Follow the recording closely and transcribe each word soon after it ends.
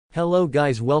Hello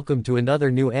guys, welcome to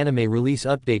another new anime release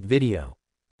update video.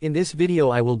 In this video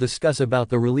I will discuss about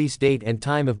the release date and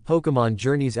time of Pokémon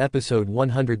Journeys episode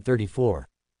 134.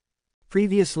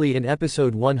 Previously in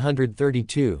episode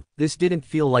 132, this didn't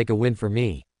feel like a win for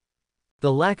me.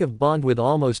 The lack of bond with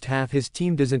almost half his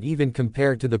team doesn't even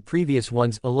compare to the previous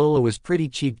ones. Alola was pretty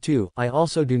cheap too. I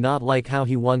also do not like how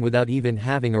he won without even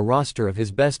having a roster of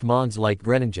his best mons like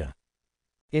Greninja.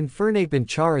 Infernape and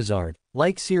Charizard,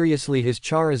 like seriously his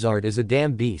Charizard is a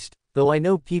damn beast, though I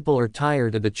know people are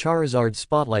tired of the Charizard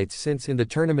spotlights since in the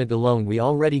tournament alone we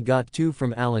already got 2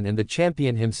 from Alan and the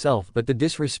champion himself, but the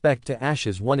disrespect to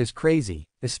Ash's one is crazy,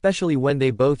 especially when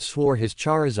they both swore his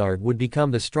Charizard would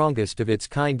become the strongest of its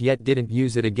kind yet didn't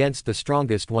use it against the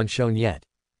strongest one shown yet.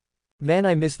 Man,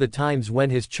 I miss the times when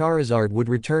his Charizard would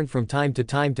return from time to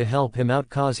time to help him out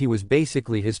cause he was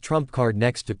basically his trump card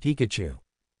next to Pikachu.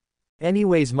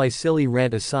 Anyways, my silly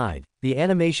rant aside, the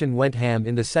animation went ham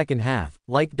in the second half,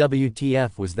 like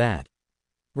WTF was that.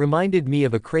 Reminded me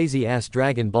of a crazy-ass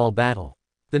Dragon Ball battle.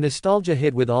 The nostalgia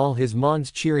hit with all his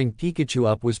mons cheering Pikachu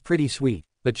up was pretty sweet,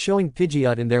 but showing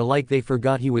Pidgeot in there like they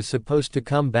forgot he was supposed to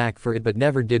come back for it but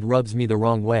never did rubs me the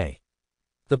wrong way.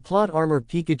 The plot armor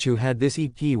Pikachu had this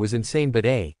EP was insane, but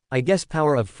I guess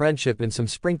power of friendship and some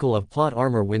sprinkle of plot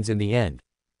armor wins in the end.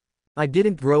 I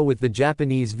didn't grow with the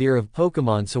Japanese veer of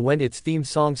Pokemon, so when its theme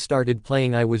song started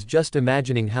playing I was just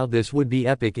imagining how this would be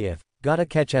epic if Gotta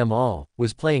Catch 'Em All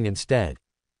was playing instead.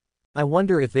 I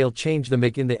wonder if they'll change the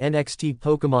mech in the NXT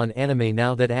Pokemon anime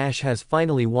now that Ash has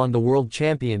finally won the world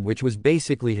champion, which was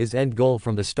basically his end goal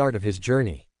from the start of his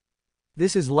journey.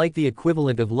 This is like the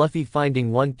equivalent of Luffy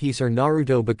finding One Piece or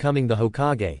Naruto becoming the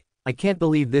Hokage. I can't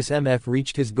believe this MF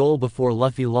reached his goal before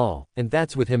Luffy lol, and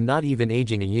that's with him not even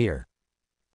aging a year.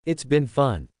 It's been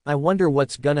fun. I wonder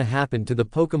what's gonna happen to the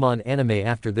Pokemon anime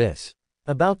after this.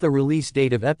 About the release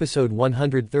date of episode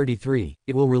 133,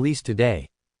 it will release today.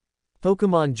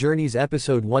 Pokémon Journeys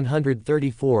episode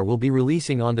 134 will be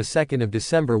releasing on the 2nd of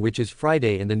December, which is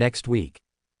Friday in the next week.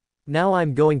 Now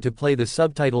I'm going to play the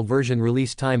subtitle version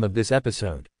release time of this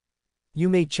episode. You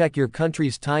may check your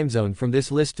country's time zone from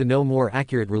this list to know more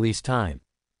accurate release time.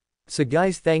 So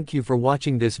guys, thank you for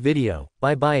watching this video,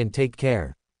 bye bye and take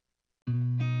care.